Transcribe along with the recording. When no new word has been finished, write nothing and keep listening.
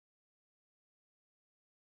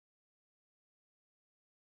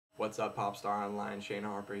What's up, Popstar Online? Shane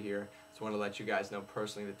Harper here. Just want to let you guys know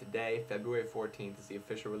personally that today, February 14th, is the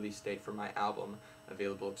official release date for my album,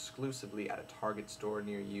 available exclusively at a Target store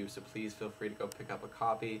near you, so please feel free to go pick up a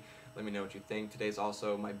copy. Let me know what you think. Today's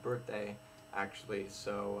also my birthday, actually,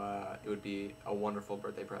 so it would be a wonderful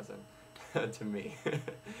birthday present to me.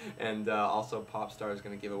 And also, Popstar is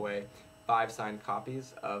going to give away 5 signed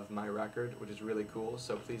copies of my record, which is really cool,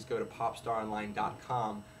 so please go to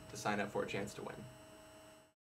popstaronline.com to sign up for a chance to win.